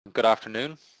good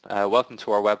afternoon. Welcome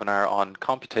to our webinar on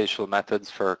computational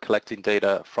methods for collecting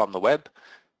data from the web.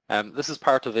 This is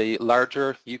part of a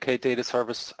larger UK data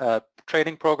service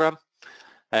training program.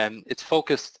 It's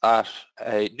focused at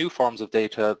new forms of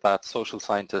data that social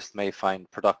scientists may find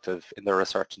productive in their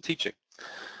research and teaching.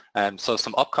 So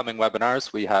some upcoming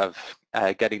webinars, we have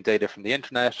getting data from the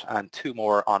internet and 2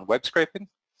 more on web scraping.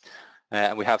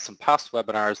 And we have some past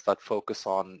webinars that focus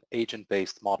on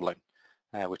agent-based modeling,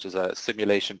 which is a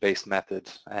simulation-based method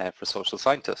for social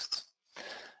scientists.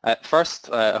 First,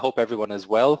 I hope everyone is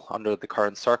well under the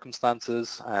current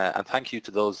circumstances, and thank you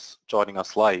to those joining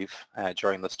us live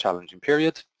during this challenging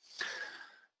period.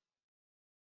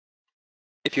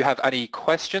 If you have any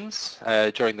questions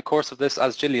during the course of this,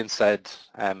 as Gillian said,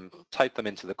 type them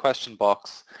into the question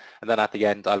box, and then at the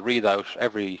end I'll read out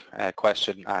every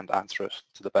question and answer it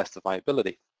to the best of my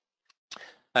ability.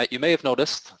 You may have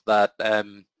noticed that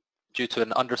due to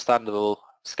an understandable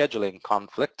scheduling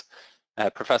conflict,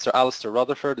 Professor Alistair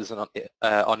Rutherford is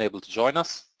unable to join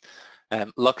us.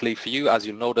 Luckily for you, as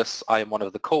you'll notice, I am one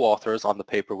of the co-authors on the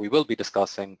paper we will be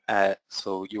discussing,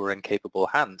 so you are in capable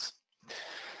hands.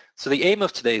 So the aim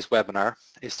of today's webinar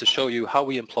is to show you how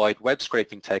we employed web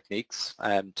scraping techniques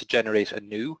to generate a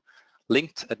new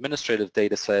linked administrative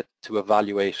data set to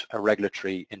evaluate a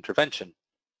regulatory intervention.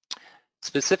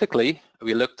 Specifically,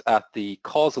 we looked at the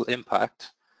causal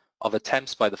impact of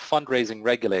attempts by the fundraising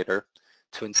regulator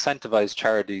to incentivize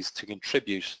charities to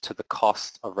contribute to the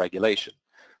cost of regulation.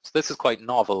 So this is quite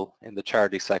novel in the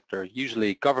charity sector.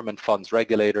 Usually government funds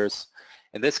regulators.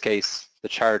 In this case, the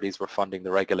charities were funding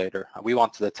the regulator, and we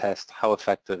wanted to test how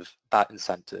effective that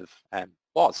incentive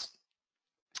was.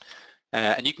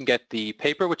 And you can get the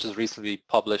paper, which is recently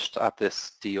published at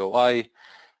this DOI,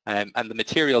 and the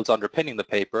materials underpinning the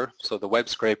paper, so the web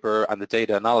scraper and the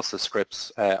data analysis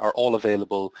scripts, are all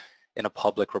available in a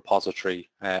public repository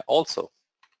also.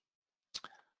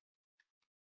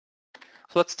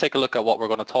 So let's take a look at what we're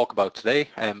going to talk about today.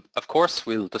 Of course,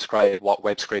 we'll describe what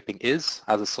web scraping is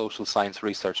as a social science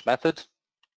research method.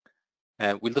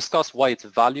 We'll discuss why it's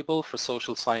valuable for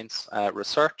social science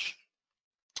research.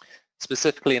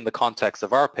 Specifically in the context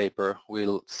of our paper,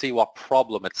 we'll see what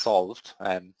problem it solved.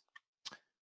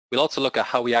 We'll also look at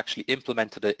how we actually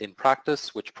implemented it in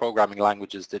practice, which programming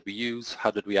languages did we use,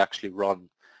 how did we actually run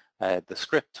the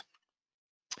script.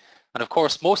 And of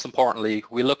course, most importantly,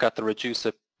 we look at the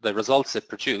results it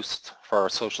produced for our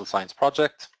social science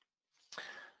project.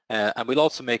 And we'll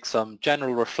also make some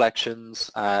general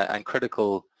reflections and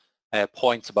critical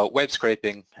points about web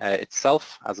scraping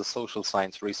itself as a social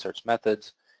science research method.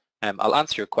 I'll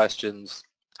answer your questions,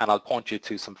 and I'll point you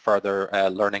to some further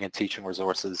learning and teaching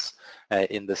resources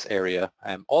in this area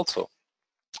also.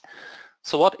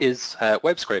 So what is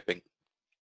web scraping?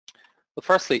 Well,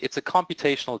 firstly, it's a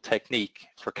computational technique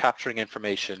for capturing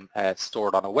information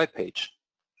stored on a web page.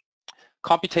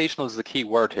 Computational is the key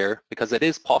word here because it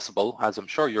is possible, as I'm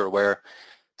sure you're aware,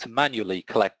 to manually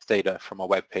collect data from a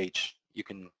web page. You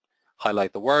can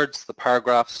highlight the words, the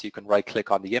paragraphs, you can right-click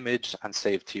on the image and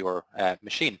save to your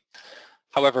machine.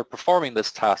 However, performing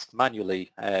this task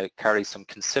manually carries some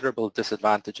considerable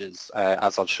disadvantages,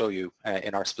 as I'll show you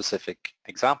in our specific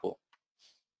example.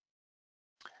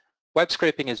 Web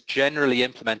scraping is generally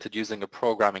implemented using a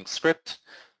programming script.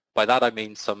 By that I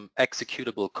mean some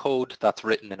executable code that's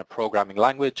written in a programming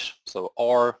language, so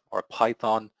R or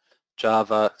Python,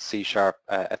 Java, C#,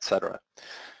 etc.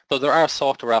 Though there are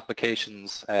software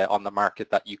applications on the market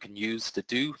that you can use to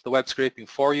do the web scraping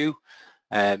for you.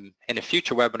 In a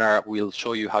future webinar, we'll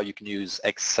show you how you can use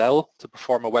Excel to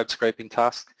perform a web scraping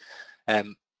task.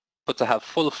 But to have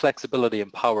full flexibility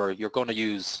and power, you're going to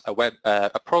use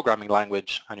a programming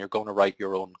language, and you're going to write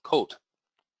your own code.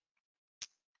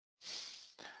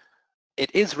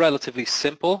 It is relatively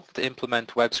simple to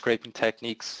implement web scraping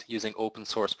techniques using open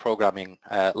source programming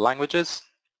languages.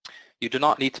 You do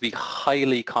not need to be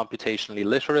highly computationally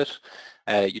literate.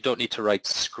 You don't need to write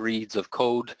screeds of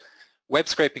code. Web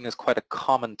scraping is quite a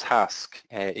common task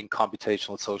in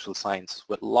computational social science,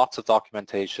 with lots of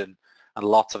documentation and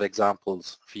lots of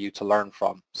examples for you to learn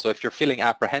from. So if you're feeling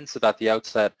apprehensive at the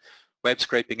outset, web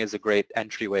scraping is a great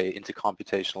entryway into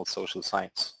computational social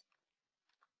science.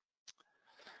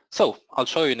 So I'll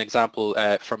show you an example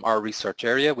from our research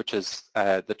area, which is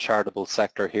the charitable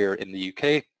sector here in the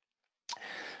UK.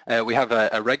 We have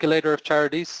a regulator of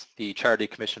charities, the Charity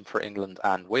Commission for England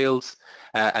and Wales,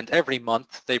 and every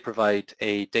month they provide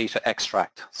a data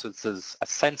extract. So this is a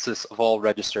census of all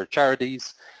registered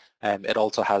charities. It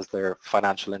also has their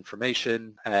financial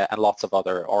information and lots of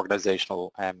other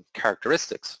organizational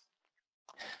characteristics.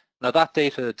 Now that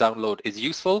data download is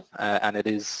useful and it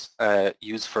is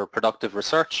used for productive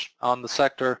research on the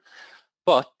sector,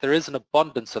 but there is an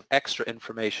abundance of extra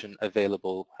information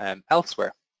available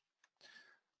elsewhere.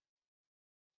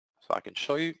 So I can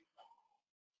show you.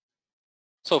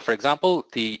 So for example,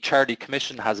 the Charity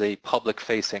Commission has a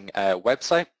public-facing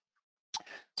website.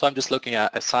 So I'm just looking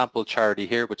at a sample charity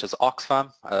here, which is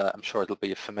Oxfam. I'm sure it'll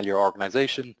be a familiar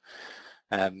organization.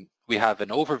 We have an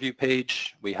overview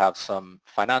page. We have some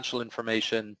financial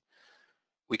information.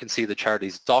 We can see the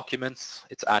charity's documents,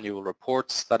 its annual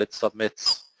reports that it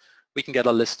submits. We can get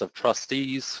a list of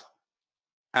trustees,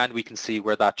 and we can see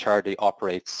where that charity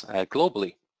operates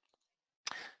globally.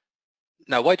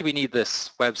 Now, why do we need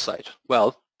this website?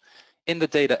 Well, in the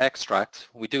data extract,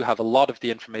 we do have a lot of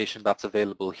the information that's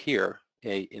available here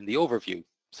in the overview.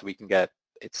 So we can get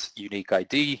its unique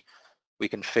ID, we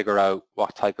can figure out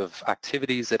what type of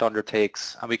activities it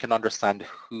undertakes, and we can understand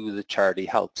who the charity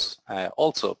helps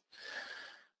also.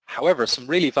 However, some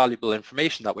really valuable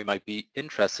information that we might be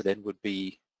interested in would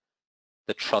be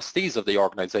the trustees of the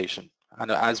organization. And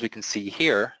as we can see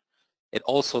here, it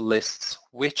also lists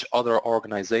which other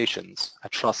organizations a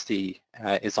trustee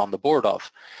is on the board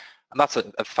of. And that's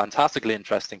a fantastically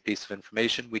interesting piece of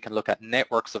information. We can look at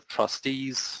networks of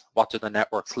trustees. What do the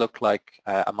networks look like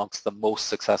amongst the most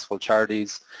successful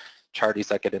charities, charities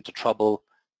that get into trouble,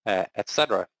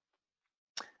 etc.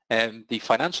 And the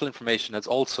financial information is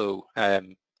also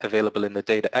available in the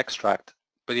data extract,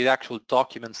 but the actual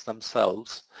documents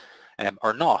themselves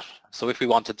are not. So if we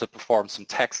wanted to perform some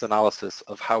text analysis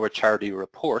of how a charity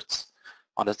reports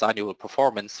on its annual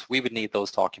performance, we would need those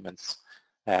documents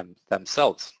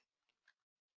themselves.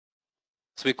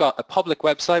 So we've got a public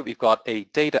website, we've got a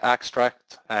data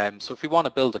extract. So if we want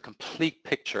to build a complete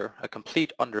picture, a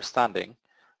complete understanding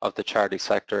of the charity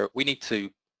sector, we need to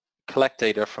collect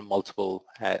data from multiple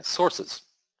sources.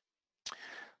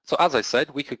 So as I said,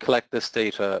 we could collect this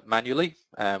data manually.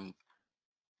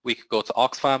 We could go to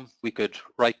Oxfam, we could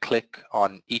right-click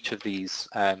on each of these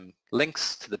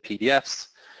links to the PDFs,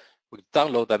 we could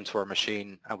download them to our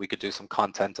machine, and we could do some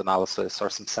content analysis or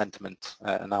some sentiment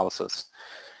analysis.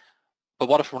 But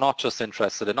what if we're not just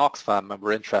interested in Oxfam and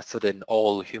we're interested in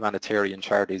all humanitarian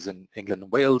charities in England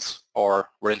and Wales, or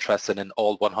we're interested in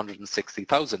all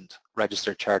 160,000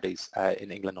 registered charities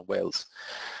in England and Wales?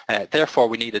 Therefore,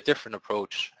 we need a different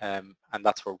approach, and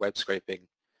that's where web scraping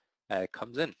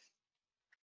comes in.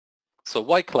 So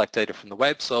why collect data from the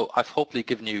web? So I've hopefully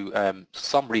given you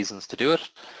some reasons to do it.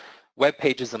 Web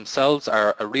pages themselves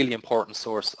are a really important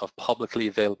source of publicly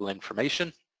available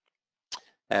information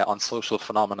on social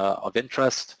phenomena of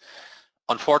interest.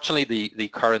 Unfortunately, the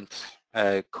current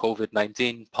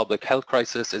COVID-19 public health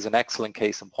crisis is an excellent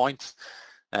case in point.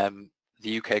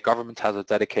 The UK government has a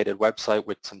dedicated website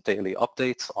with some daily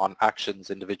updates on actions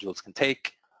individuals can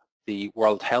take. The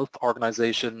World Health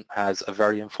Organization has a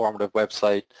very informative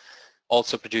website,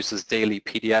 also produces daily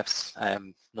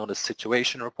PDFs known as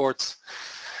situation reports.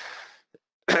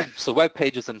 So web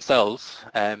pages themselves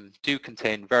do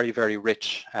contain very, very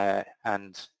rich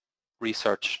and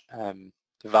research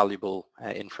valuable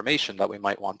information that we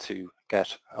might want to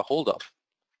get a hold of.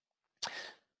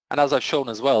 And as I've shown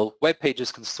as well, web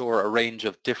pages can store a range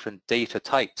of different data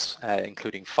types,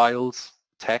 including files,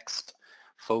 text,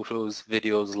 photos,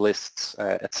 videos, lists,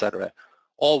 etc.,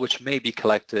 all which may be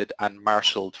collected and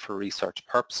marshaled for research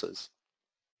purposes.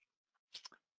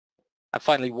 And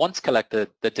finally, once collected,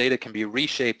 the data can be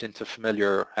reshaped into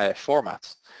familiar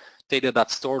formats. Data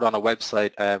that's stored on a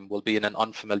website will be in an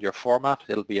unfamiliar format.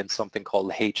 It'll be in something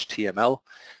called HTML,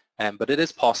 but it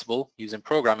is possible using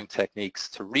programming techniques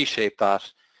to reshape that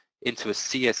into a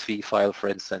CSV file, for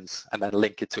instance, and then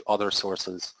link it to other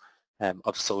sources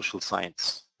of social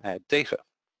science data.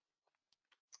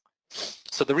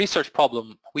 So the research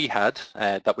problem we had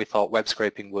that we thought web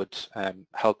scraping would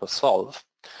help us solve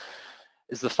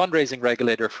is the fundraising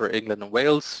regulator for England and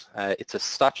Wales. It's a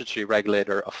statutory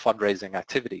regulator of fundraising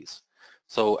activities.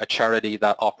 So a charity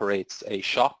that operates a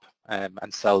shop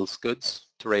and sells goods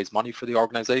to raise money for the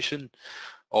organization,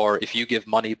 or if you give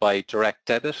money by direct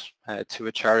debit to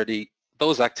a charity,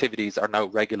 those activities are now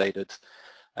regulated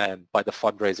by the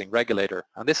fundraising regulator.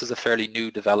 And this is a fairly new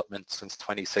development since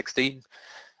 2016.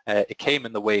 It came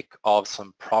in the wake of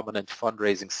some prominent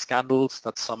fundraising scandals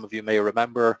that some of you may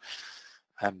remember.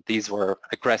 These were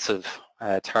aggressive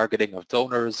targeting of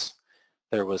donors.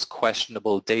 There was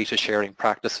questionable data sharing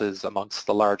practices amongst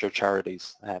the larger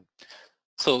charities.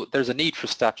 So there's a need for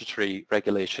statutory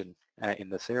regulation in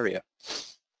this area.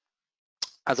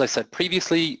 As I said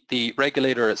previously, the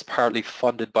regulator is partly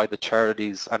funded by the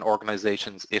charities and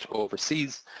organizations it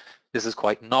oversees. This is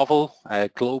quite novel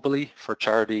globally for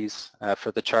charities,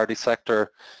 for the charity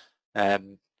sector,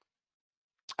 and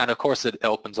of course it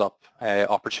opens up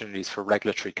opportunities for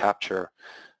regulatory capture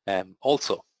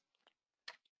also.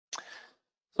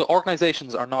 So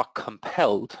organizations are not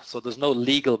compelled, so there's no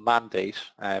legal mandate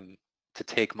to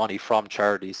take money from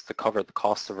charities to cover the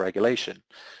cost of regulation.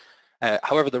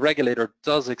 However, the regulator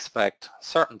does expect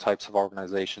certain types of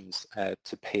organizations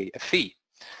to pay a fee.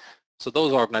 So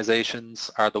those organizations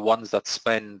are the ones that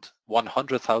spend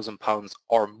 £100,000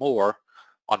 or more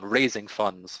on raising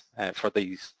funds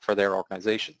for their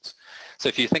organizations. So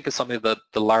if you think of some of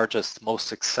the largest, most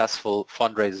successful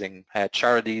fundraising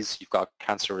charities, you've got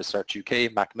Cancer Research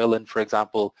UK, Macmillan, for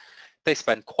example, they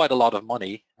spend quite a lot of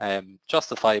money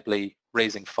justifiably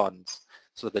raising funds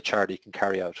so that the charity can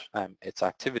carry out its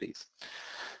activities.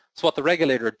 So what the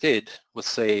regulator did was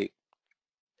say,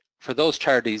 for those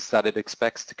charities that it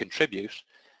expects to contribute,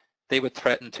 they would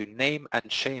threaten to name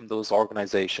and shame those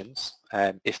organizations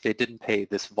if they didn't pay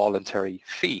this voluntary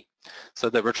fee. So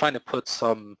they were trying to put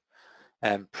some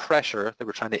pressure, they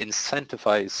were trying to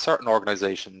incentivize certain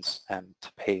organizations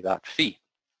to pay that fee.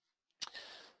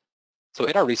 So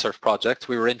in our research project,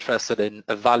 we were interested in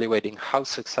evaluating how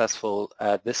successful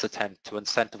this attempt to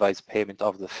incentivize payment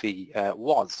of the fee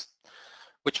was,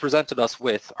 which presented us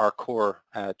with our core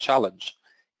challenge: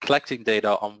 collecting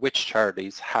data on which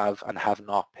charities have and have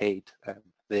not paid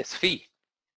this fee.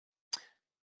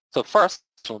 So first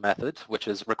method, which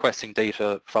is requesting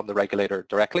data from the regulator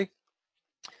directly.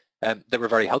 They were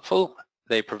very helpful.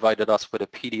 They provided us with a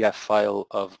PDF file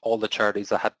of all the charities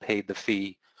that had paid the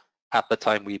fee at the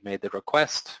time we made the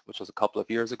request, which was a couple of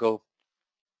years ago.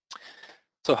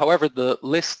 So however, the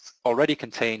list already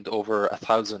contained over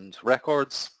 1,000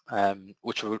 records,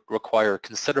 which would require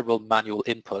considerable manual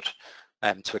input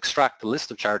to extract the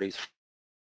list of charities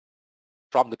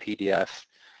from the PDF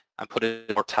and put it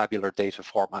in a more tabular data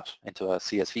format into a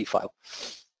CSV file.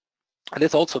 And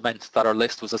this also meant that our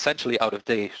list was essentially out of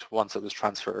date once it was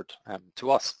transferred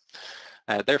to us.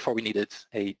 Therefore, we needed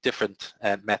a different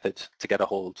method to get a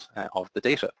hold of the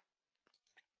data.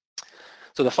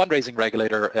 So the fundraising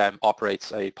regulator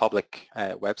operates a public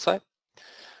website,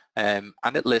 and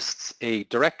it lists a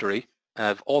directory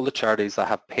of all the charities that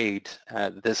have paid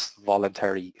this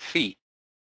voluntary fee.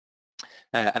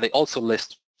 And they also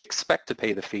list expect to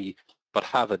pay the fee but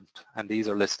haven't, and these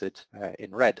are listed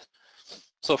in red.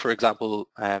 So for example,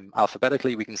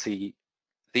 alphabetically we can see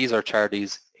these are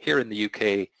charities here in the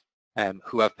UK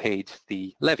who have paid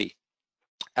the levy.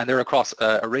 And they're across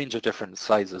a range of different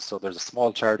sizes. So there's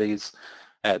small charities,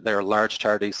 there are large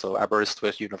charities, so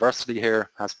Aberystwyth University here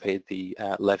has paid the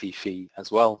levy fee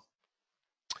as well.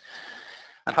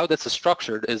 And how this is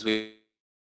structured is we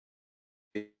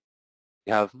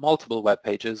have multiple web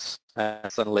pages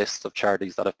and a list of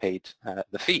charities that have paid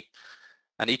the fee.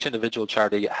 And each individual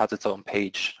charity has its own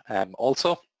page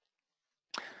also.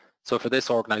 So for this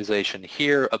organization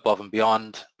here, Above and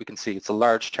Beyond, we can see it's a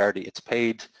large charity, it's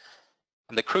paid.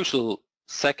 And the crucial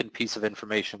second piece of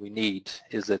information we need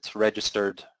is its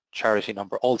registered charity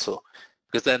number also,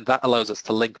 because then that allows us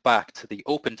to link back to the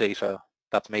open data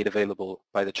that's made available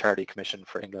by the Charity Commission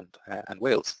for England and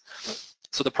Wales.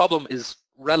 So the problem is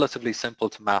relatively simple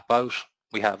to map out.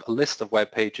 We have a list of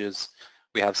web pages,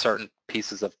 we have certain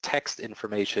pieces of text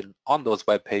information on those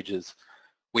web pages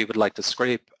we would like to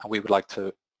scrape, and we would like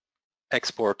to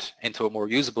export into a more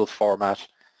usable format,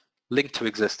 link to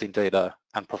existing data,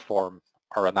 and perform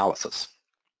our analysis.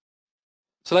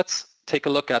 So let's take a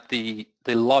look at the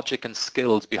logic and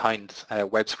skills behind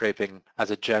web scraping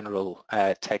as a general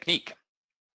technique.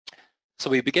 So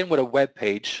we begin with a web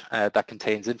page that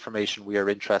contains information we are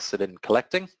interested in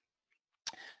collecting.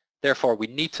 Therefore, we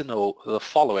need to know the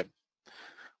following.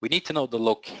 We need to know the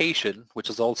location, which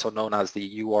is also known as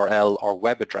the URL or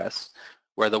web address,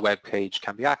 where the web page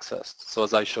can be accessed. So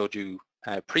as I showed you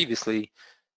previously,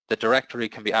 the directory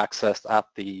can be accessed at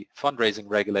the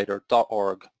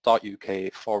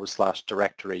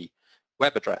fundraisingregulator.org.uk/directory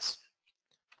web address.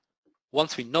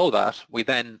 Once we know that, we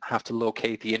then have to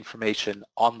locate the information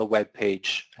on the web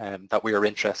page that we are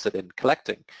interested in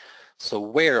collecting. So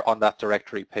where on that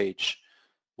directory page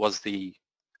was the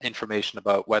information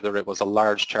about whether it was a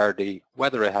large charity,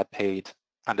 whether it had paid,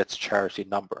 and its charity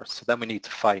number. So then we need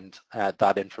to find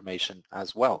that information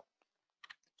as well.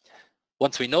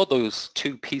 Once we know those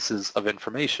two pieces of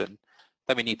information,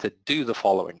 then we need to do the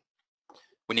following.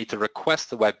 We need to request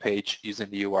the web page using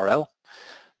the URL.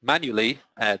 Manually,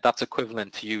 that's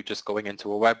equivalent to you just going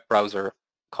into a web browser,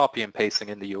 copy and pasting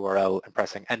in the URL and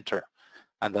pressing enter,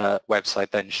 and the website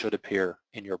then should appear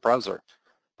in your browser.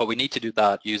 But we need to do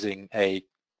that using a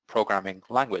programming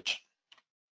language.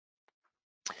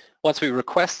 Once we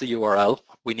request the URL,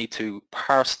 we need to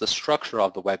parse the structure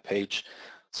of the web page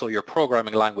so your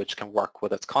programming language can work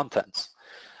with its contents.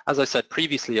 As I said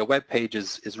previously, a web page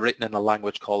is written in a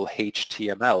language called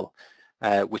HTML,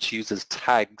 which uses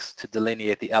tags to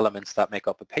delineate the elements that make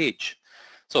up a page.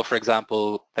 So for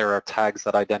example, there are tags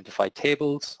that identify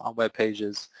tables on web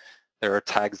pages, there are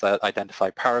tags that identify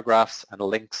paragraphs and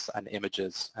links and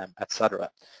images,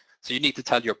 etc. So you need to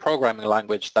tell your programming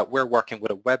language that we're working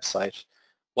with a website.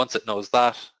 Once it knows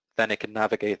that, then it can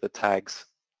navigate the tags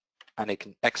and it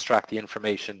can extract the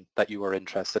information that you are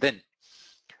interested in.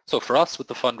 So for us with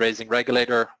the fundraising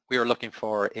regulator, we are looking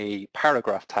for a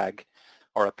paragraph tag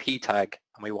or a P tag,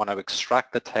 and we want to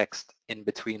extract the text in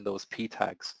between those P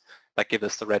tags that give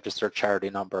us the registered charity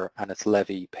number and its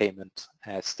levy payment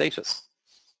status.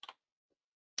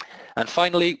 And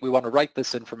finally, we want to write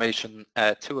this information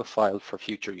to a file for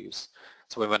future use.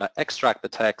 So we want to extract the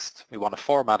text, we want to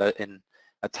format it in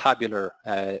a tabular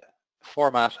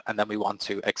format, and then we want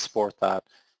to export that,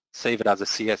 save it as a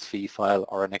CSV file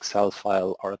or an Excel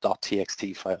file or a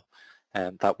 .txt file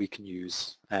that we can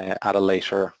use at a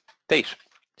later date.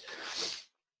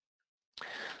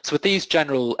 So with these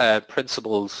general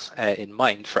principles in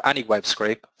mind for any web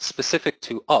scrape, specific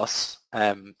to us,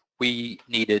 we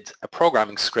needed a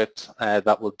programming script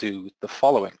that will do the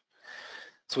following.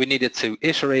 So we needed to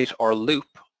iterate or loop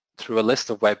through a list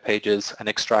of web pages and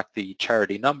extract the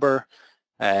charity number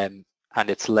and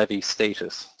its levy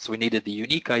status. So we needed the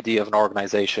unique ID of an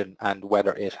organization and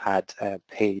whether it had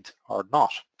paid or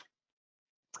not.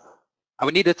 And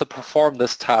we needed to perform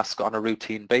this task on a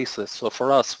routine basis. So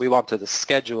for us, we wanted to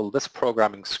schedule this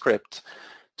programming script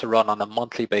to run on a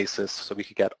monthly basis so we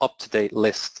could get up-to-date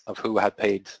list of who had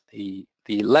paid the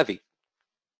levy.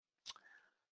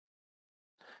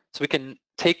 So we can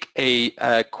take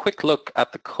a quick look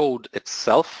at the code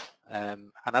itself.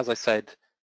 And as I said,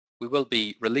 we will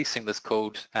be releasing this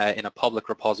code in a public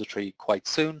repository quite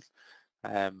soon.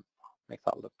 Make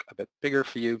that look a bit bigger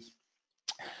for you.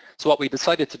 So what we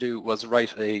decided to do was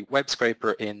write a web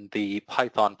scraper in the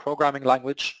Python programming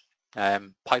language.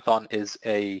 Python is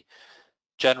a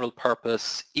general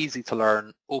purpose, easy to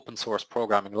learn, open source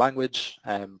programming language.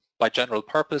 By general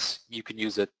purpose, you can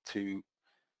use it to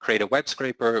create a web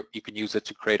scraper, you can use it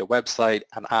to create a website,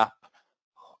 an app,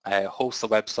 host a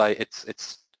website.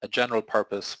 It's a general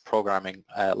purpose programming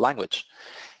language.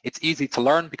 It's easy to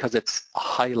learn because it's a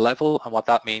high level, and what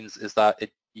that means is that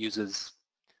it uses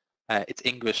it's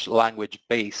English language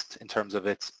based in terms of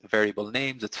its variable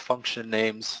names, its function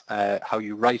names. How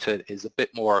you write it is a bit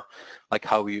more like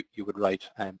how you would write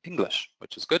English,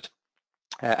 which is good.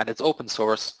 And it's open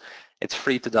source, it's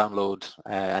free to download,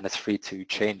 and it's free to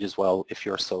change as well if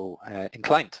you're so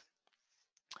inclined.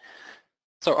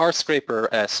 So our scraper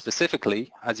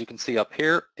specifically, as you can see up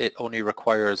here, it only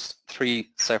requires 3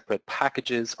 separate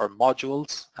packages or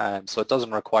modules, so it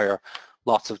doesn't require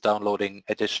lots of downloading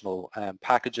additional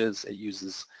packages. It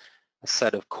uses a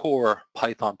set of core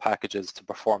Python packages to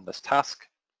perform this task.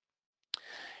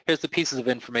 Here's the pieces of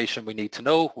information we need to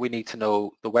know. We need to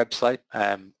know the website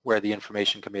where the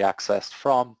information can be accessed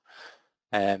from,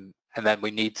 and then we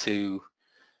need to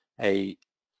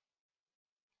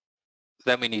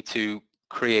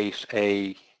create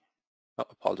a, oh,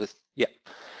 apologies, yeah.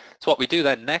 So what we do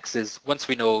then next is, once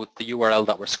we know the URL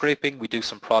that we're scraping, we do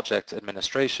some project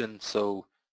administration. So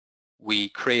we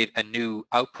create a new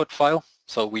output file.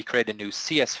 So we create a new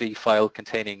CSV file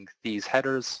containing these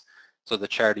headers. So the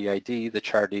charity ID, the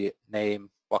charity name,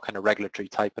 what kind of regulatory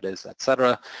type it is,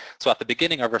 etc. So at the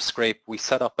beginning of our scrape, we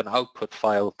set up an output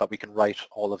file that we can write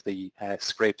all of the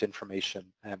scraped information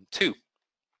to.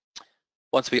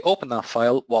 Once we open that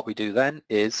file, what we do then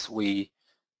is we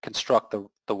construct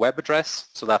the web address.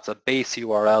 So that's a base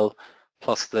URL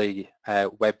plus the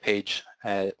web page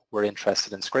we're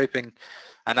interested in scraping.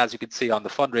 And as you can see on the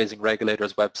fundraising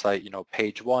regulator's website, you know,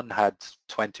 page 1 had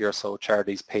 20 or so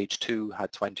charities, page 2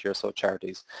 had 20 or so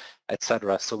charities,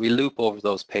 etc. So we loop over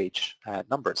those page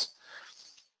numbers.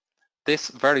 This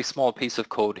very small piece of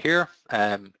code here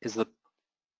is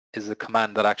the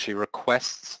command that actually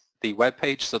requests the web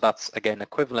page. So that's again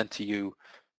equivalent to you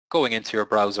going into your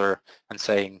browser and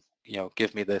saying, you know,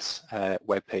 give me this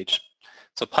web page.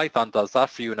 So Python does that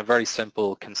for you in a very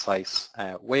simple, concise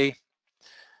way.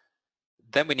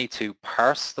 Then we need to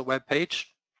parse the web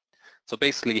page. So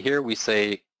basically here we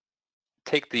say,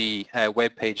 take the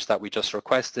web page that we just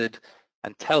requested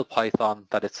and tell Python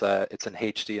that it's an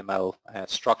HTML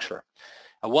structure.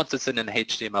 And once it's in an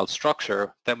HTML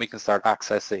structure, then we can start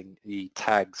accessing the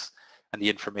tags and the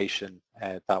information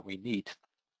that we need.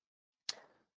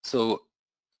 So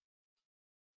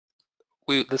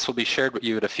this will be shared with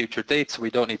you at a future date, so we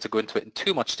don't need to go into it in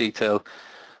too much detail.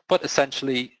 But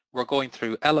essentially, we're going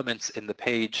through elements in the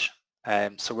page.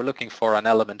 So we're looking for an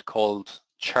element called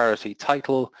charity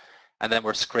title, and then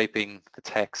we're scraping the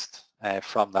text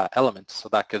from that element. So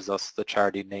that gives us the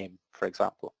charity name, for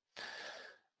example.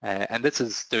 And this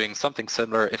is doing something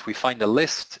similar. If we find a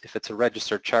list, if it's a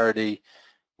registered charity,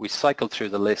 we cycle through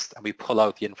the list and we pull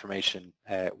out the information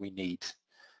we need.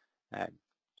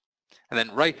 And then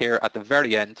right here at the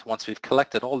very end, once we've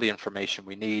collected all the information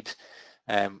we need,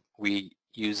 we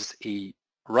use a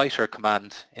writer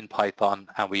command in Python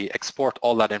and we export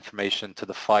all that information to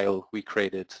the file we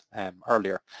created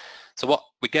earlier. So what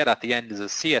we get at the end is a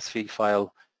CSV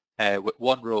file with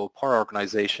one row per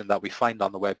organization that we find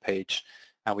on the web page,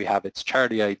 and we have its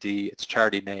charity ID, its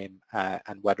charity name,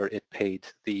 and whether it paid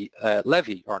the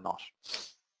levy or not.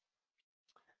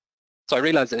 So I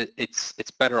realize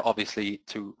it's better obviously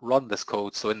to run this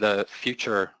code. So in the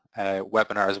future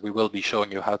webinars, we will be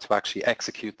showing you how to actually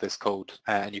execute this code,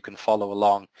 and you can follow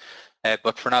along.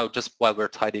 But for now, just while we're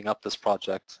tidying up this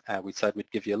project, we said we'd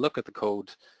give you a look at the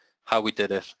code, how we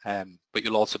did it, but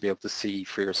you'll also be able to see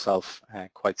for yourself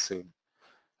quite soon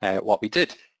what we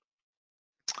did.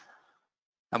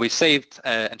 And we've saved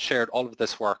and shared all of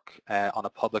this work on a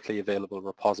publicly available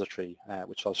repository,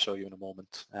 which I'll show you in a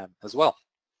moment as well.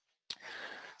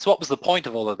 So what was the point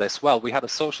of all of this? Well, we had a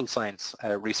social science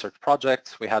research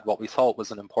project. We had what we thought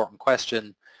was an important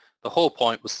question. The whole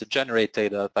point was to generate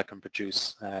data that can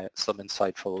produce some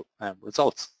insightful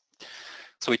results.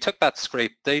 So we took that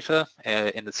scraped data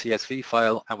in the CSV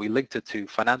file and we linked it to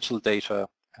financial data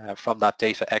from that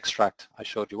data extract I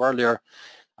showed you earlier.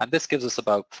 And this gives us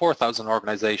about 4,000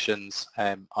 organizations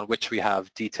on which we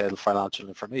have detailed financial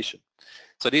information.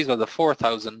 So these are the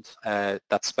 4,000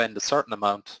 that spend a certain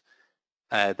amount,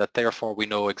 that therefore we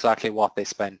know exactly what they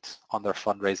spent on their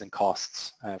fundraising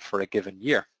costs for a given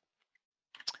year.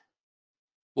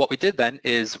 What we did then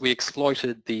is we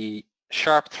exploited the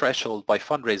Sharpe threshold by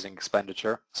fundraising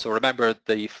expenditure. So remember,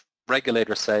 the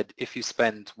regulator said if you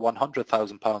spend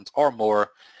 £100,000 or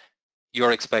more,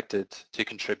 you're expected to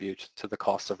contribute to the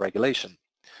cost of regulation.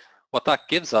 What that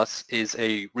gives us is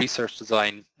a research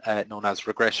design known as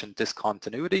regression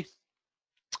discontinuity,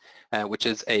 which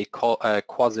is a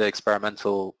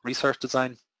quasi-experimental research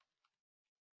design.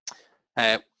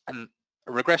 And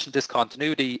regression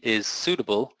discontinuity is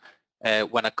suitable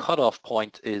when a cutoff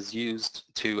point is used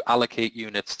to allocate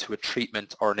units to a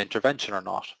treatment or an intervention or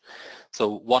not.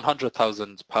 So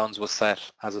 £100,000 was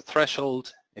set as a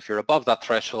threshold. If you're above that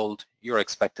threshold, you're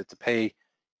expected to pay.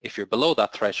 If you're below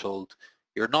that threshold,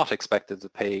 you're not expected to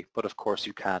pay, but of course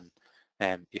you can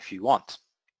if you want.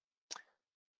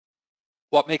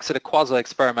 What makes it a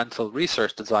quasi-experimental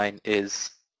research design is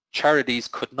charities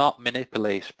could not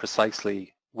manipulate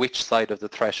precisely which side of the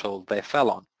threshold they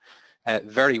fell on.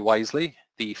 Very wisely,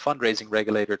 the fundraising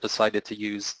regulator decided to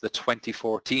use the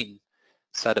 2014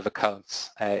 set of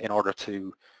accounts in order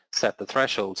to set the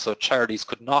threshold. So charities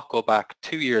could not go back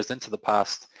 2 years into the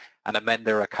past and amend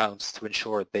their accounts to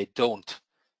ensure they don't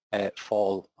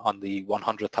fall on the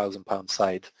 £100,000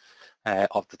 side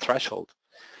of the threshold.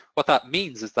 What that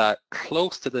means is that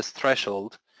close to this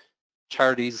threshold,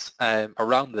 charities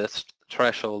around this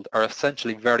threshold are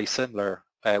essentially very similar,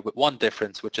 with one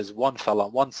difference, which is one fell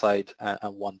on one side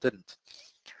and one didn't.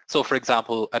 So for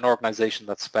example, an organisation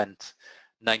that spent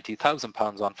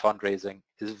 £90,000 on fundraising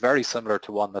is very similar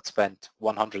to one that spent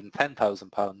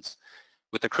 £110,000,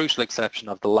 with the crucial exception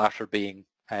of the latter being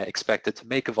expected to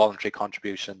make a voluntary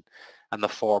contribution and the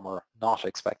former not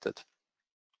expected.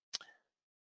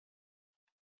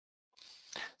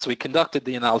 So we conducted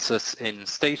the analysis in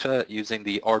Stata using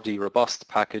the RD-Robust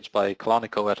package by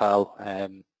Colonico et al.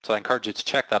 So I encourage you to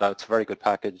check that out. It's a very good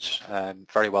package,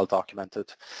 very well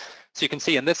documented. So you can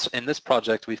see in this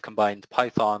project we've combined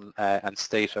Python and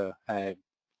Stata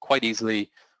quite easily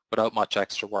without much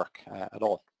extra work at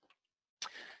all.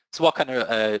 So what kind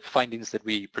of findings did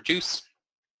we produce?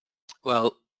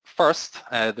 Well, first,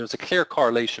 there's a clear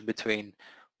correlation between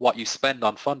what you spend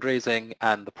on fundraising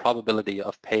and the probability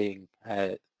of paying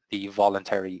the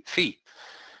voluntary fee.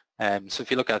 So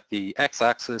if you look at the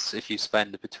x-axis, if you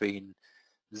spend between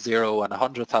 £0 and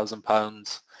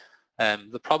 £100,000,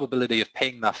 the probability of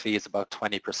paying that fee is about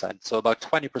 20%. So about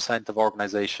 20% of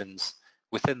organizations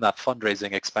within that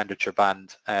fundraising expenditure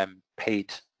band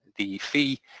paid the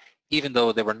fee, even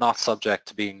though they were not subject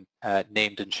to being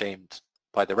named and shamed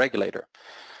by the regulator.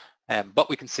 But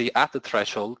we can see at the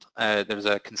threshold, there's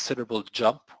a considerable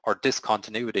jump or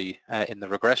discontinuity in the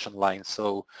regression line.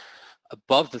 So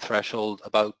above the threshold,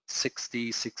 about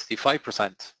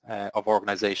 60-65% of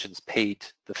organizations paid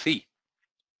the fee.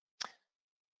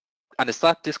 And it's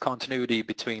that discontinuity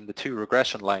between the two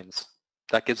regression lines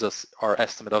that gives us our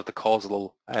estimate of the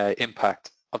causal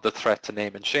impact of the threat to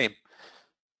name and shame.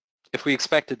 If we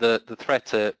expected the threat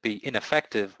to be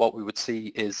ineffective, what we would see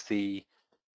is the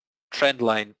trend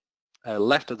line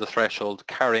left of the threshold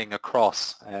carrying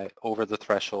across over the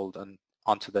threshold and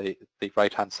onto the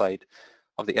right-hand side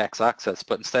of the x-axis.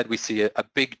 But instead we see a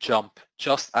big jump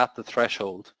just at the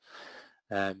threshold,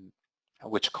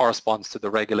 which corresponds to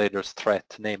the regulator's threat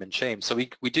to name and shame. So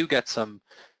we do get some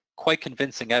quite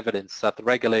convincing evidence that the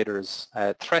regulator's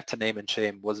threat to name and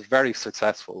shame was very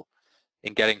successful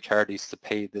in getting charities to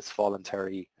pay this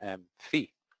voluntary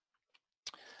fee.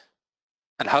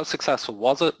 And how successful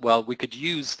was it? Well, we can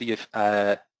use the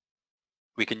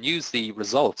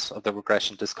results of the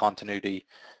regression discontinuity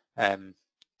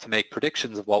to make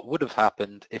predictions of what would have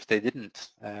happened if they didn't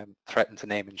threaten to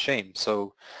name and shame.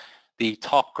 So the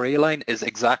top grey line is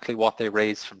exactly what they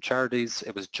raised from charities.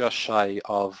 It was just shy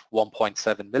of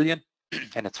 1.7 million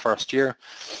in its first year.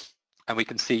 And we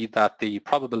can see that the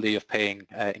probability of paying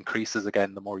increases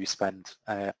again the more you spend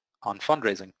on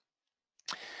fundraising.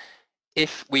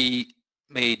 If we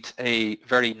made a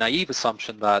very naive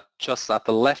assumption that just at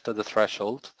the left of the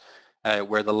threshold,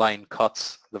 where the line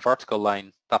cuts the vertical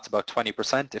line, that's about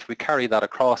 20%. If we carry that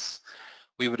across,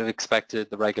 we would have expected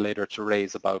the regulator to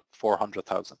raise about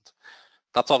 400,000.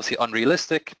 That's obviously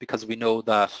unrealistic because we know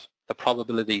that the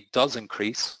probability does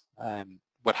increase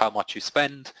with how much you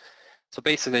spend. So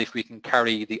basically, if we can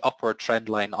carry the upward trend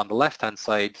line on the left-hand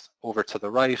side over to the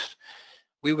right,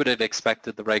 we would have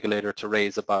expected the regulator to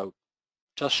raise about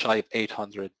just shy of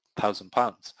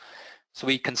 £800,000. So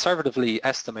we conservatively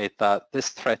estimate that this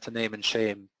threat to name and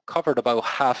shame covered about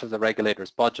half of the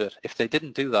regulator's budget. If they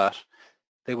didn't do that,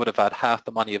 they would have had half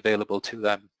the money available to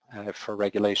them for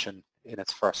regulation in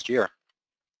its first year.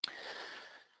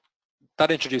 That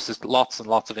introduces lots and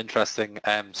lots of interesting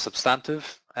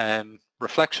substantive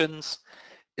reflections.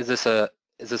 Is this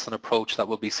an approach that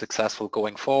will be successful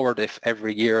going forward if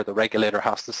every year the regulator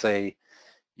has to say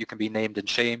you can be named and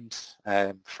shamed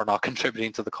for not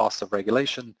contributing to the cost of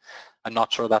regulation? I'm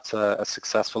not sure that's a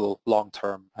successful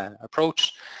long-term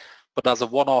approach, but as a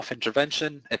one-off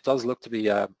intervention, it does look to be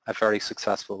a very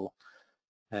successful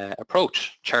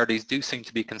approach. Charities do seem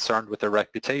to be concerned with their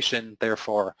reputation,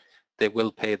 therefore they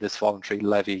will pay this voluntary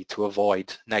levy to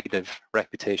avoid negative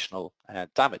reputational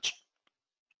damage.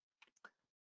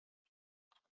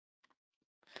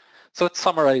 So let's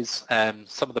summarize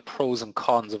some of the pros and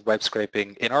cons of web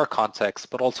scraping in our context,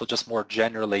 but also just more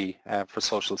generally for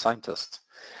social scientists.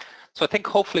 So I think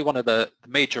hopefully one of the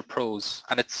major pros,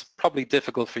 and it's probably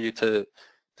difficult for you to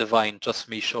divine just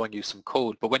me showing you some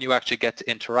code, but when you actually get to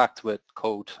interact with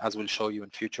code, as we'll show you in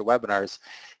future webinars,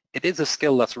 it is a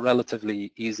skill that's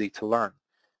relatively easy to learn.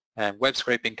 And web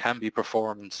scraping can be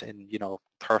performed in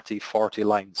 30, 40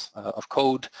 lines of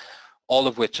code, all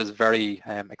of which is very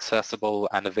accessible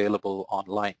and available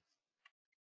online.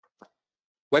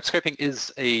 Web scraping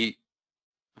is a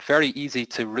very easy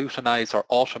to routinize or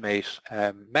automate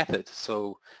method.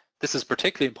 So this is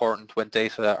particularly important when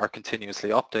data are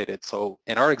continuously updated. So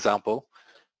in our example,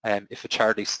 if a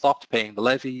charity stopped paying the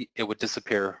levy, it would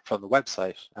disappear from the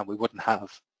website, and we wouldn't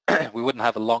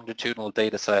have a longitudinal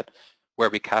data set where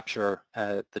we capture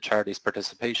the charity's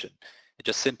participation. It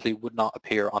just simply would not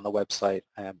appear on the website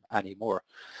anymore.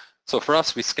 So for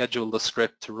us, we schedule the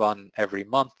script to run every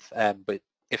month, but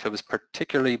if it was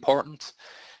particularly important,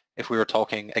 if we were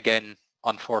talking, again,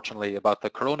 unfortunately, about the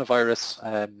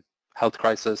coronavirus health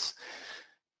crisis,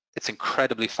 it's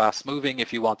incredibly fast moving.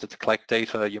 If you wanted to collect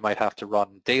data, you might have to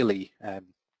run daily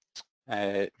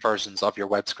versions of your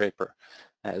web scraper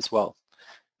as well.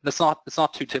 And it's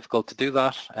not too difficult to do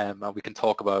that, and we can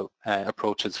talk about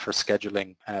approaches for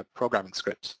scheduling programming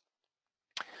scripts.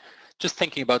 Just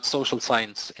thinking about social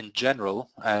science in general,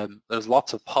 there's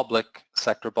lots of public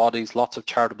sector bodies, lots of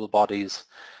charitable bodies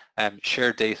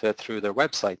share data through their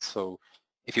websites. So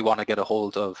if you want to get a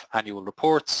hold of annual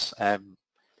reports, kind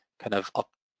of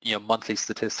monthly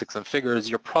statistics and figures,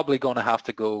 you're probably going to have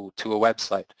to go to a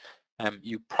website.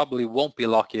 You probably won't be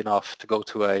lucky enough to go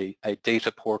to a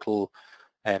data portal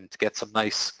to get some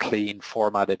nice, clean,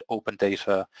 formatted, open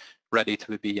data ready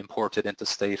to be imported into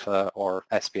Stata or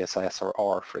SPSS or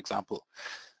R, for example.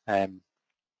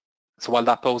 So while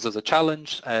that poses a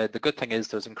challenge, the good thing is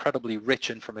there's incredibly rich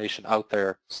information out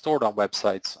there stored on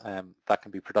websites that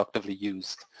can be productively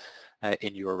used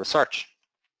in your research.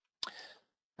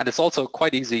 And it's also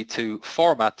quite easy to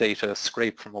format data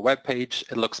scraped from a web page.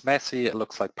 It looks messy, it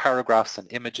looks like paragraphs and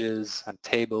images and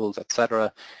tables,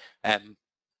 etc.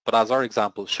 But as our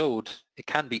example showed, it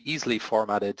can be easily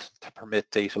formatted to permit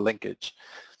data linkage.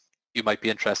 You might be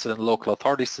interested in local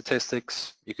authority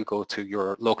statistics. You could go to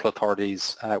your local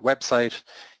authority's website.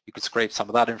 You could scrape some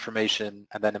of that information,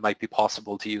 and then it might be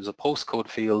possible to use a postcode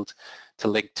field to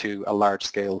link to a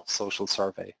large-scale social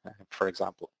survey, for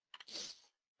example.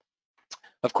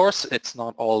 Of course, it's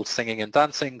not all singing and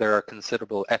dancing. There are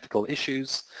considerable ethical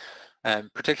issues,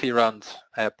 particularly around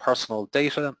personal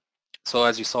data. So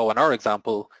as you saw in our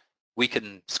example, we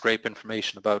can scrape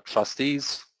information about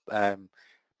trustees.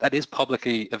 That is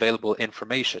publicly available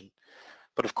information.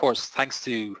 But of course, thanks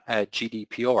to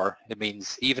GDPR, it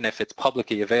means even if it's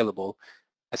publicly available,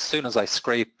 as soon as I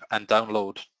scrape and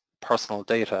download personal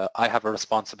data, I have a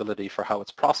responsibility for how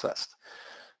it's processed.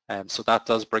 So that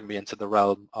does bring me into the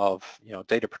realm of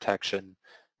data protection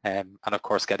and of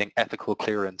course getting ethical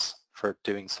clearance for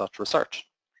doing such research.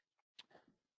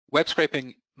 Web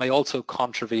scraping may also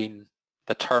contravene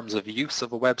the terms of use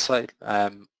of a website.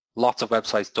 Lots of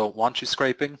websites don't want you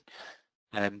scraping,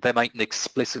 and they mightn't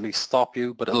explicitly stop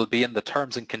you, but it'll be in the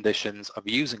terms and conditions of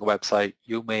using a website.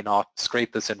 You may not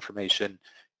scrape this information,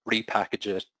 repackage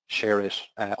it, share it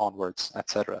onwards,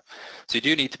 etc. So you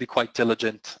do need to be quite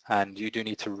diligent, and you do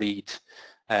need to read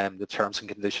the terms and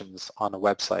conditions on a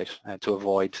website to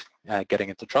avoid getting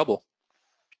into trouble.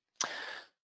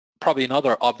 Probably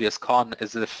another obvious con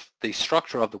is if the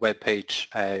structure of the web page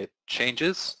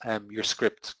changes, your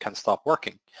script can stop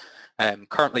working.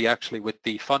 Currently, actually, with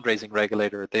the fundraising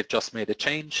regulator, they've just made a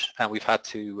change, and we've had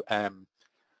to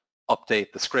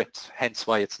update the script, hence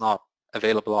why it's not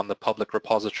available on the public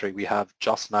repository we have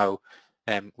just now.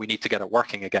 We need to get it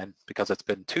working again because it's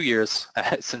been 2 years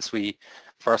since we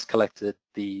first collected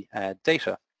the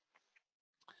data.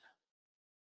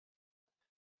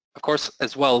 Of course,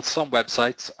 as well, some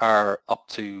websites are up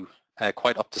to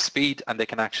quite up to speed, and they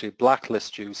can actually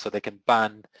blacklist you, so they can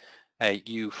ban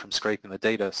you from scraping the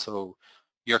data. So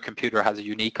your computer has a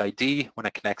unique ID when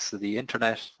it connects to the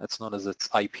internet. It's known as its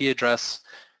IP address.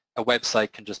 A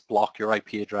website can just block your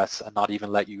IP address and not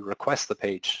even let you request the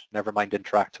page, never mind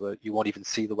interact with it. You won't even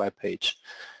see the web page.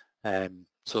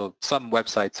 So some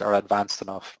websites are advanced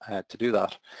enough to do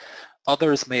that.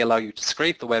 Others may allow you to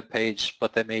scrape the web page,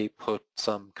 but they may put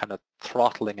some kind of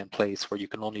throttling in place where you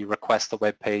can only request the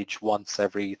web page once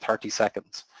every 30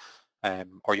 seconds,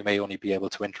 or you may only be able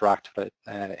to interact with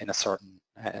it in a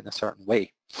certain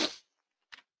way.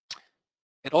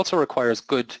 It also requires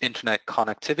good internet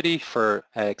connectivity for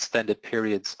extended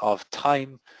periods of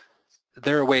time.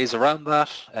 There are ways around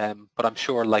that, but I'm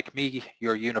sure, like me,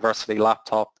 your university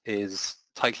laptop is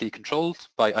tightly controlled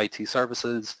by IT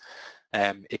services.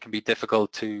 It can be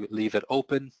difficult to leave it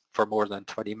open for more than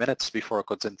 20 minutes before it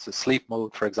goes into sleep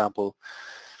mode, for example.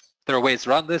 There are ways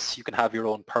around this. You can have your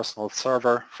own personal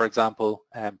server, for example,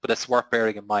 but it's worth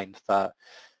bearing in mind that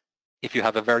if you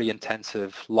have a very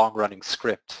intensive, long-running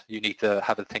script, you need to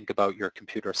have a think about your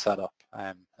computer setup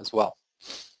as well.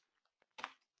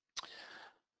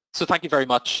 So thank you very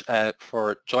much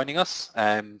for joining us.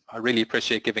 I really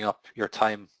appreciate giving up your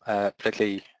time,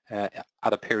 particularly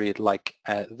at a period like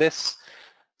this.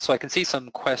 So I can see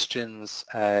some questions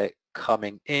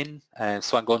coming in,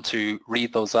 so I'm going to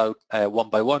read those out one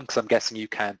by one because I'm guessing you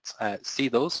can't see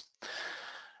those.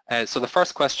 So the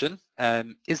first question,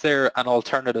 is there an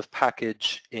alternative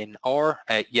package in R?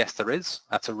 Yes, there is.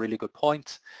 That's a really good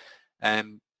point.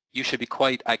 You should be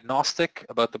quite agnostic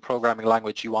about the programming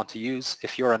language you want to use.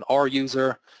 If you're an R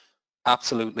user,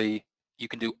 absolutely, you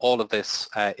can do all of this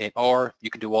in R. You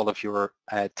can do all of your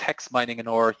text mining in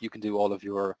R. You can do all of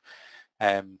your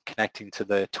connecting to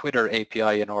the Twitter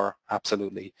API in R,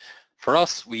 absolutely. For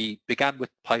us, we began with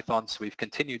Python, so we've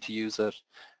continued to use it,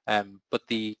 but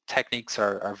the techniques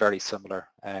are very similar.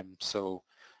 So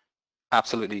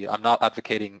absolutely, I'm not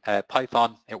advocating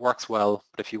Python. It works well,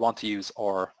 but if you want to use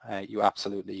R, you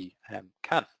absolutely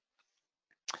can.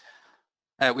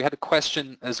 We had a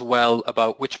question as well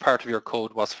about which part of your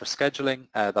code was for scheduling.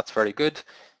 That's very good.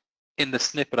 In the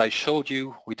snippet I showed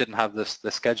you, we didn't have the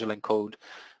scheduling code.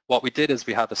 What we did is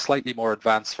we had a slightly more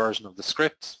advanced version of the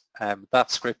script.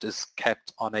 That script is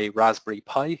kept on a Raspberry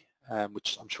Pi,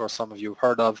 which I'm sure some of you have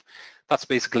heard of. That's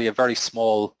basically a very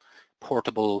small,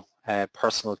 portable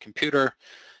personal computer.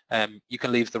 You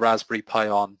can leave the Raspberry Pi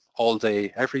on all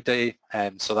day, every day,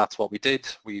 so that's what we did.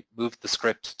 We moved the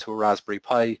script to a Raspberry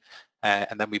Pi,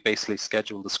 and then we basically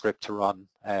scheduled the script to run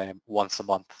once a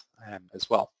month as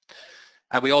well.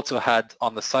 And we also had,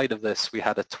 on the side of this, we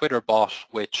had a Twitter bot,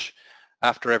 which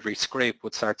after every scrape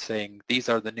would start saying, these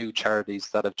are the new charities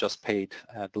that have just paid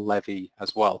the levy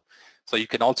as well. So you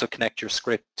can also connect your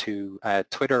script to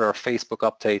Twitter or Facebook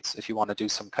updates if you want to do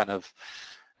some kind of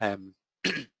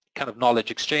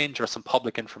knowledge exchange or some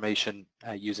public information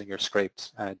using your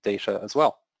scraped data as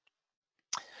well.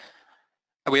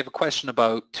 We have a question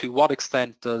about, to what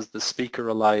extent does the speaker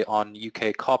rely on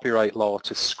UK copyright law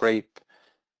to scrape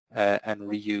and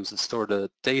reuse and store the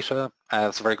data?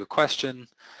 That's a very good question.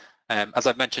 As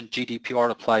I've mentioned,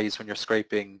 GDPR applies when you're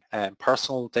scraping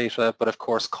personal data, but of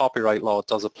course copyright law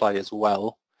does apply as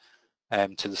well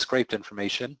to the scraped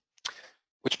information.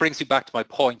 Which brings you back to my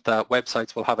point that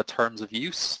websites will have a terms of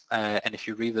use, and if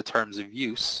you read the terms of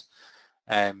use,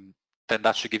 then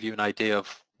that should give you an idea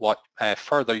of what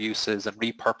further uses and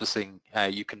repurposing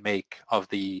you can make of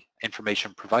the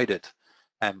information provided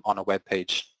on a web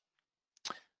page.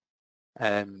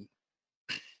 So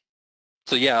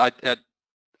yeah,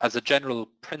 as a general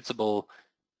principle,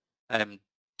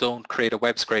 don't create a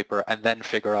web scraper and then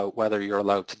figure out whether you're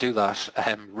allowed to do that.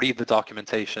 Read the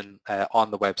documentation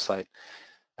on the website.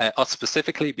 Us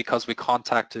specifically, because we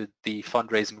contacted the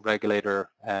fundraising regulator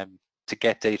to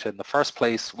get data in the first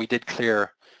place, we did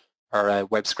clear our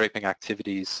web scraping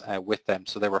activities with them,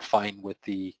 so they were fine with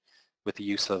the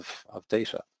use of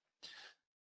data.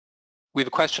 We have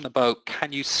a question about,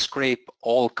 can you scrape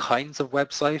all kinds of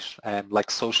website, like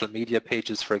social media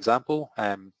pages, for example?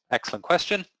 Excellent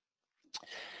question.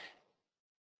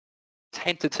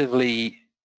 Tentatively,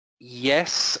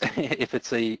 yes, if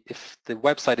the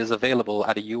website is available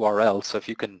at a URL, so if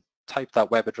you can type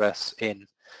that web address in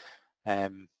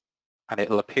and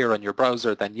it'll appear on your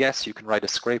browser, then yes, you can write a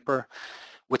scraper.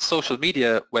 With social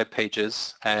media web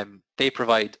pages, they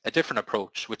provide a different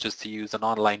approach, which is to use an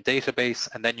online database,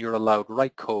 and then you're allowed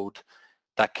write code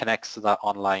that connects to that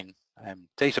online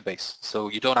database. So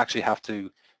you don't actually have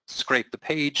to scrape the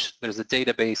page. There's a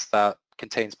database that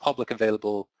contains public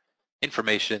available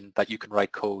information that you can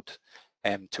write code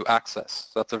to access.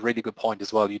 So that's a really good point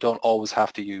as well. You don't always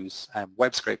have to use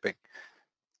web scraping.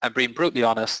 And being brutally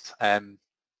honest,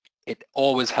 it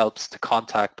always helps to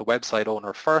contact the website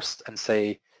owner first and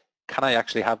say, can I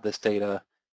actually have this data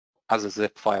as a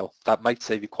zip file? That might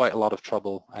save you quite a lot of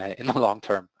trouble in the long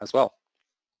term as well.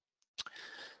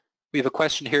 We have a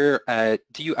question here.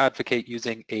 Do you advocate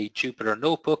using a Jupyter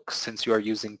notebook since you are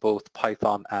using both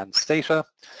Python and Stata?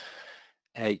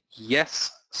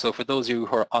 Yes. So for those of you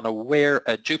who are unaware,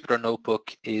 a Jupyter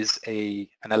notebook is an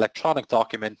electronic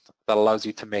document that allows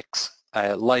you to mix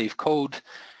live code,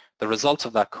 the results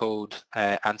of that code,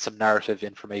 and some narrative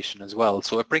information as well.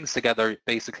 So it brings together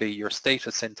basically your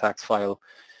Stata syntax file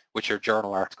with your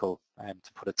journal article,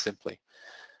 to put it simply.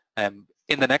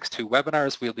 In the next two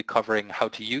webinars, we'll be covering how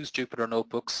to use Jupyter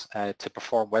notebooks to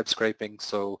perform web scraping.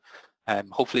 So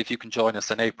hopefully if you can join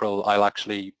us in April, I'll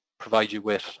actually provide you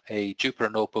with a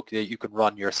Jupyter notebook that you can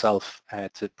run yourself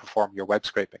to perform your web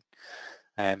scraping.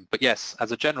 But yes,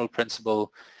 as a general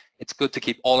principle, it's good to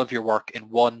keep all of your work in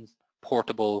one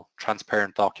portable,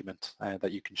 transparent document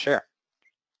that you can share.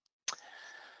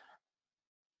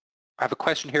 I have a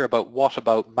question here about, what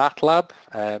about MATLAB?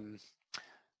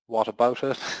 What about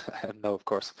it? No, of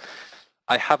course.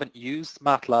 I haven't used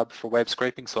MATLAB for web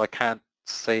scraping, so I can't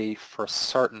say for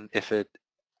certain if it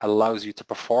allows you to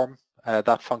perform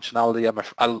that functionality.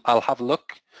 I'll have a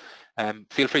look.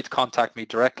 Feel free to contact me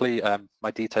directly.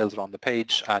 My details are on the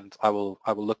page, and I will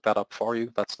look that up for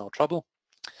you. That's no trouble.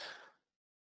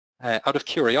 Out of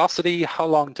curiosity, how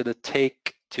long did it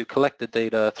take to collect the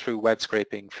data through web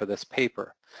scraping for this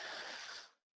paper?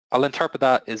 I'll interpret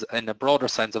that as in a broader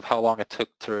sense of how long it took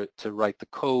to write the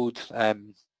code.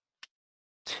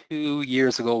 2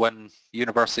 years ago, when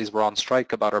universities were on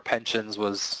strike about our pensions,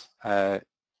 was the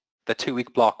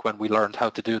 2-week block when we learned how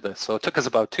to do this. So it took us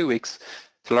about 2 weeks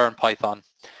to learn Python.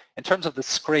 In terms of the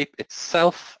scrape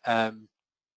itself,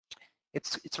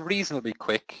 it's reasonably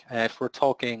quick. If we're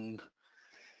talking,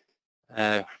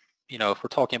 if we're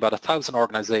talking about 1,000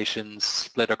 organizations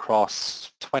split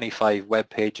across 25 web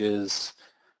pages,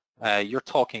 you're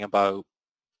talking about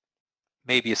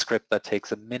maybe a script that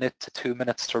takes 1 minute to 2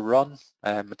 minutes to run.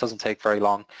 It doesn't take very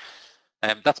long.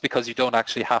 That's because you don't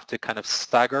actually have to kind of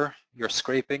stagger your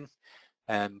scraping.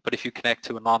 But if you connect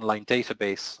to an online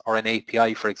database or an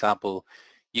API, for example,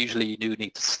 usually you do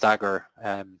need to stagger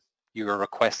your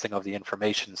requesting of the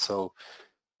information. So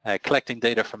collecting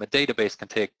data from a database can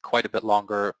take quite a bit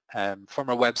longer. From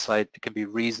a website, it can be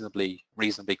reasonably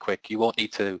quick. You won't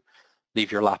need to leave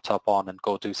your laptop on and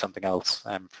go do something else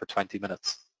for 20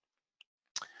 minutes.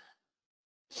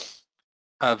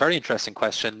 A very interesting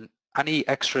question. Any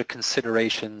extra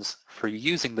considerations for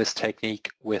using this technique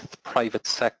with private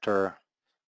sector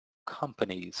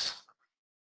companies?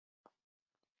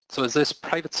 So is this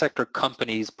private sector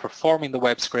companies performing the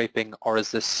web scraping, or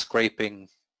is this scraping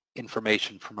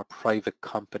information from a private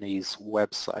company's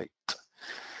website?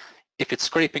 If it's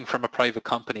scraping from a private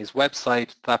company's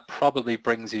website, that probably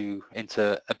brings you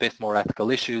into a bit more ethical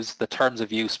issues. The terms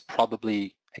of use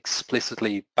probably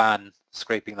explicitly ban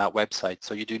scraping that website,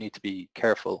 so you do need to be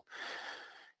careful.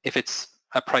 If it's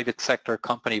a private sector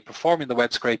company performing the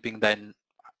web scraping, then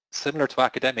similar to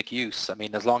academic use, I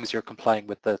mean, as long as you're complying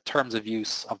with the terms of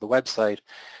use of the website,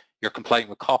 you're complying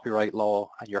with copyright law,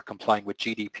 and you're complying with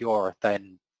GDPR,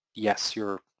 then yes,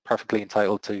 you're perfectly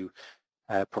entitled to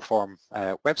perform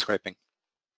web scraping.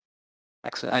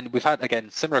 Excellent. And we've had, again,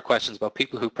 similar questions about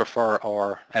people who prefer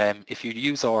OR. If you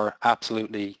use OR,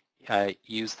 absolutely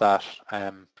use that.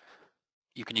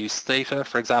 You can use Stata,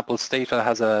 for example. Stata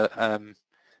has a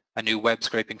new web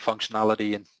scraping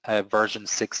functionality in version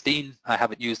 16. I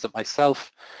haven't used it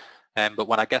myself, but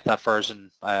when I get that version,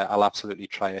 I'll absolutely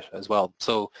try it as well.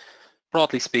 So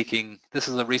broadly speaking, this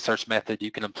is a research method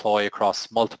you can employ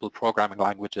across multiple programming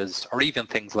languages, or even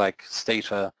things like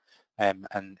Stata and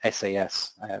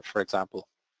SAS, for example.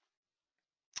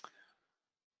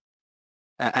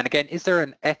 And again, is there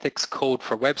an ethics code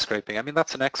for web scraping? I mean,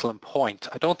 that's an excellent point.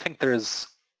 I don't think there's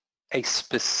a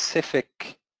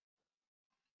specific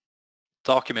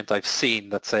document I've seen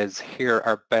that says here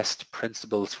are best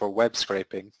principles for web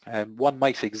scraping. One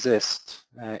might exist.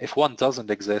 If one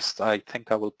doesn't exist, I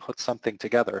think I will put something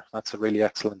together. That's a really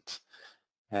excellent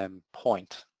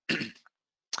point.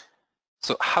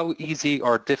 So how easy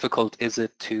or difficult is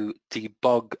it to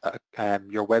debug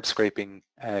your web scraping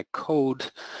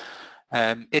code?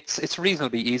 It's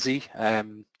reasonably easy.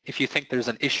 If you think there's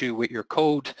an issue with your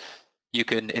code, you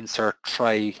can insert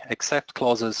try except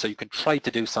clauses, so you can try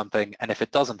to do something, and if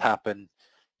it doesn't happen,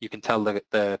 you can tell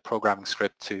the programming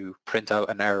script to print out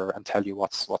an error and tell you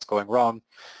what's going wrong.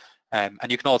 And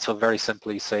you can also very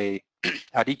simply say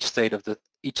at each stage of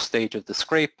the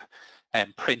scrape,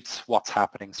 and print what's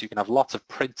happening. So you can have lots of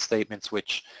print statements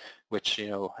which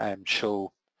show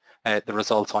the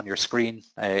results on your screen.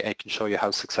 It can show you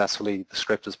how successfully the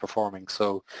script is performing.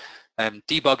 So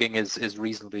debugging is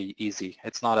reasonably easy.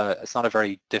 It's not a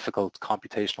very difficult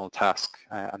computational task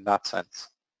in that sense.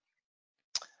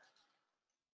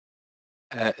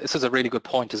 This is a really good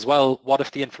point as well. What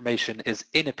if the information is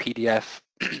in a PDF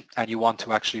and you want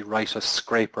to actually write a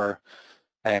scraper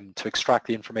to extract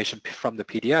the information from the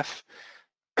PDF?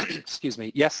 Excuse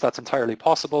me. Yes, that's entirely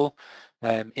possible.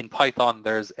 In Python,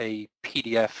 there's a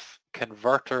PDF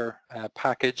converter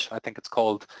package, I think it's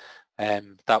called,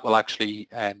 that will actually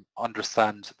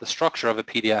understand the structure of a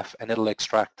PDF, and it'll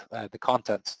extract the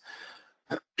contents.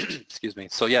 Excuse me.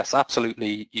 So yes,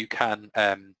 absolutely, you can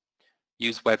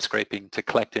use web scraping to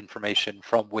collect information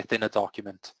from within a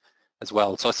document as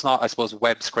well. So it's not, I suppose,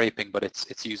 web scraping, but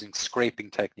it's using scraping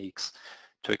techniques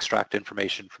to extract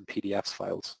information from PDF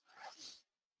files.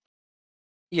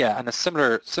 Yeah, and a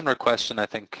similar question, I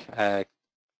think, that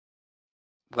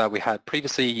we had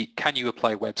previously. Can you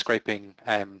apply web scraping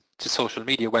to social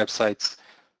media websites?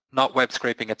 Not web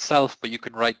scraping itself, but you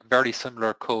can write very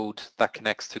similar code that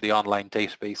connects to the online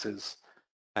databases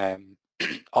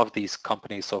of these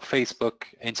companies. So Facebook,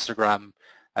 Instagram,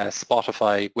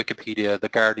 Spotify, Wikipedia, The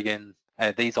Guardian,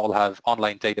 these all have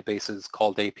online databases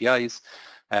called APIs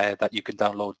that you can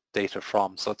download data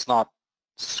from. So it's not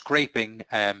scraping,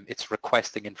 it's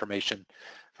requesting information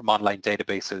from online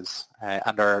databases.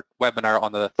 And our webinar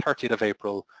on the 30th of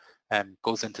April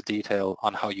goes into detail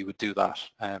on how you would do that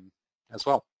as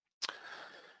well.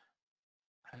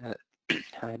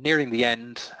 Nearing the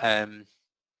end,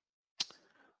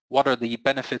 what are the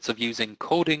benefits of using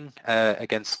coding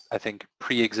against, I think,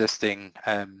 pre-existing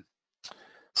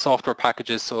software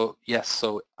packages? So yes,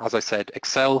 so as I said,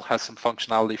 Excel has some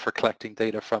functionality for collecting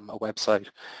data from a website.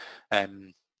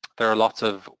 There are lots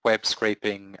of web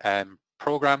scraping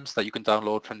programs that you can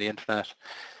download from the internet.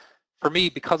 For me,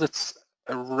 because it's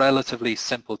a relatively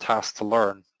simple task to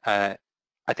learn, I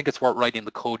think it's worth writing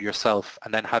the code yourself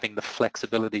and then having the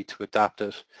flexibility to adapt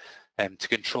it, to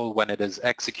control when it is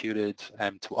executed,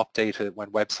 to update it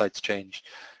when websites change.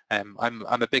 I'm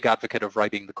a big advocate of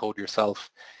writing the code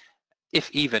yourself,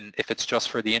 even if it's just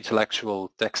for the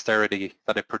intellectual dexterity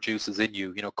that it produces in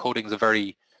you. You know, coding is a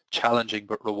very challenging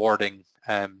but rewarding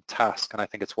task, and I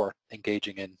think it's worth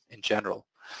engaging in general.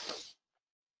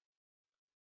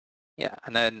 Yeah,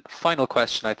 and then final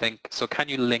question, I think, so can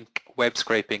you link web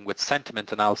scraping with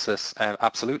sentiment analysis?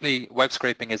 Absolutely. Web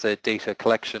scraping is a data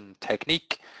collection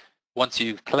technique. Once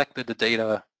you've collected the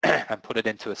data and put it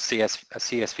into a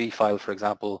CSV file, for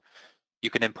example, you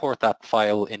can import that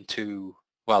file into,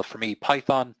 well, for me,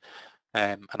 Python,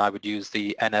 and I would use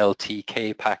the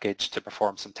NLTK package to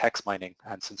perform some text mining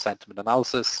and some sentiment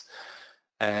analysis.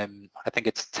 I think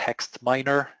it's Text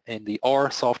Miner in the OR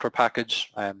software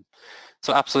package.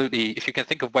 So absolutely, if you can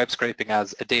think of web scraping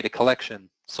as a data collection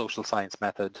social science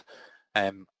method,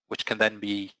 which can then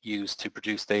be used to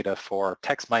produce data for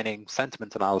text mining,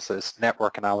 sentiment analysis,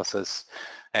 network analysis,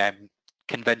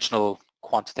 conventional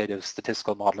quantitative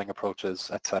statistical modeling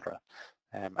approaches, etc.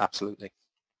 Absolutely.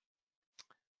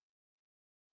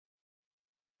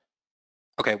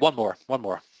 Okay, one more.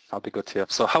 I'll be good to you.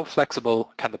 So how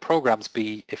flexible can the programs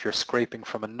be if you're scraping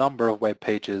from a number of web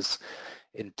pages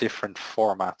in different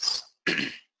formats?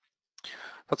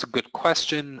 That's a good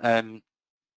question.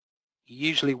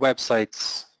 Usually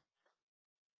websites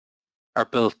are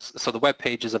built, so the web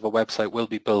pages of a website will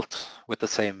be built with the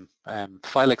same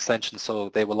file extension, so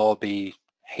they will all be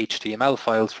HTML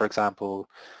files, for example.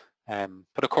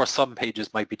 But of course, some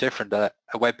pages might be different. A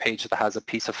web page that has a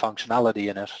piece of functionality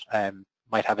in it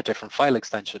might have a different file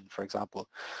extension, for example.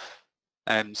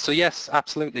 So yes,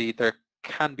 absolutely, there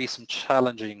can be some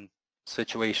challenging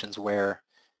situations where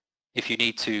if you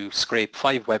need to scrape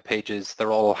 5 web pages, they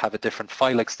all have a different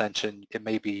file extension. It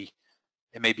may be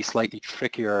slightly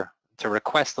trickier to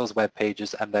request those web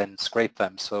pages and then scrape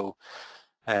them. So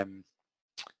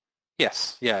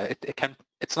yes, yeah, it can.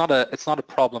 It's not a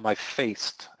problem I've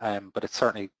faced, but it's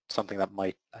certainly something that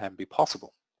might be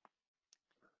possible.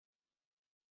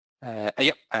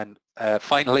 Yep, and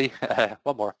finally,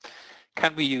 one more.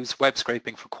 Can we use web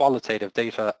scraping for qualitative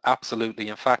data? Absolutely.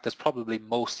 In fact, it's probably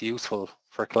most useful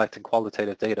for collecting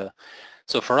qualitative data.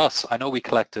 So for us, I know we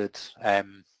collected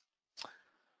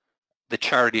the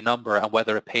charity number and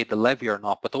whether it paid the levy or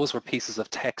not, but those were pieces of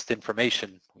text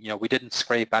information. You know, we didn't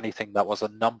scrape anything that was a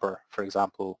number, for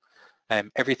example.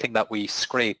 Everything that we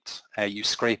scraped, you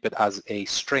scrape it as a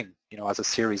string, you know, as a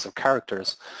series of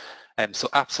characters. So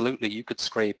absolutely, you could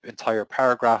scrape entire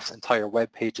paragraphs, entire web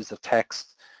pages of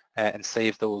text, and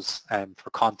save those for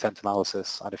content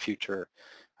analysis at a future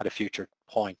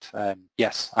point.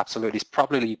 Yes, absolutely. It's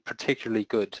probably particularly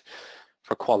good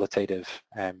for qualitative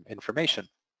information.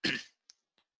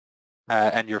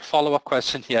 And your follow-up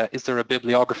question, yeah, is there a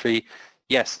bibliography?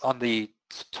 Yes, on the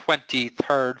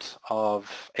 23rd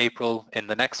of April in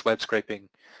the next web scraping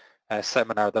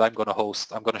seminar that I'm going to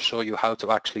host, I'm going to show you how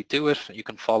to actually do it. You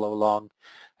can follow along,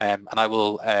 and I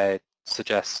will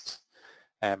suggest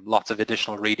lots of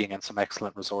additional reading and some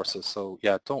excellent resources. So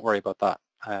yeah, don't worry about that.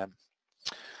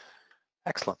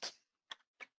 Excellent.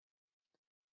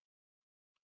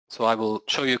 So I will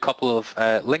show you a couple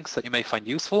of links that you may find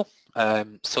useful.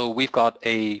 So we've got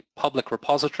a public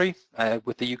repository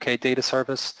with the UK Data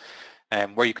Service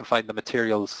where you can find the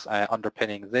materials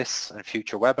underpinning this and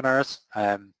future webinars.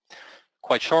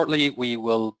 Quite shortly, we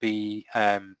will be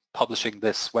publishing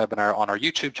this webinar on our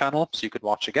YouTube channel, so you could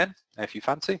watch again if you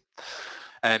fancy.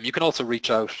 You can also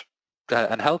reach out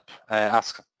and help,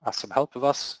 ask some help of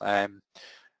us.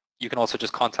 You can also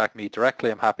just contact me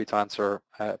directly. I'm happy to answer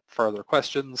further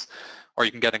questions, or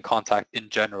you can get in contact in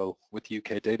general with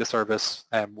UK Data Service.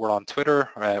 We're on Twitter,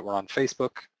 we're on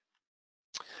Facebook.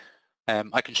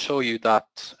 I can show you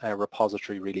that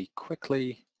repository really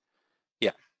quickly.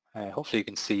 Yeah, hopefully you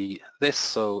can see this.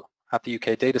 So at the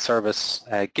UK Data Service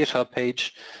GitHub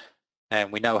page,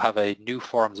 we now have a new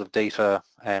forms of data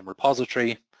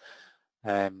repository.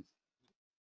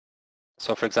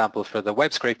 So for example, for the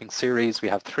web scraping series, we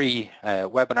have 3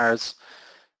 webinars.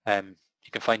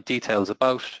 You can find details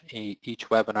about each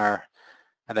webinar,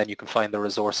 and then you can find the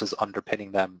resources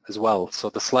underpinning them as well. So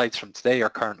the slides from today are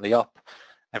currently up.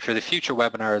 And for the future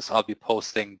webinars, I'll be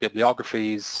posting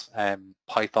bibliographies,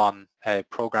 Python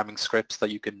programming scripts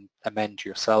that you can amend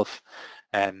yourself,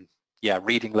 and yeah,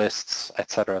 reading lists,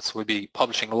 etc. So we'll be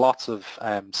publishing lots of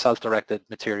self-directed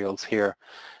materials here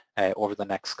over the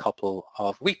next couple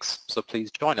of weeks. So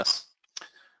please join us.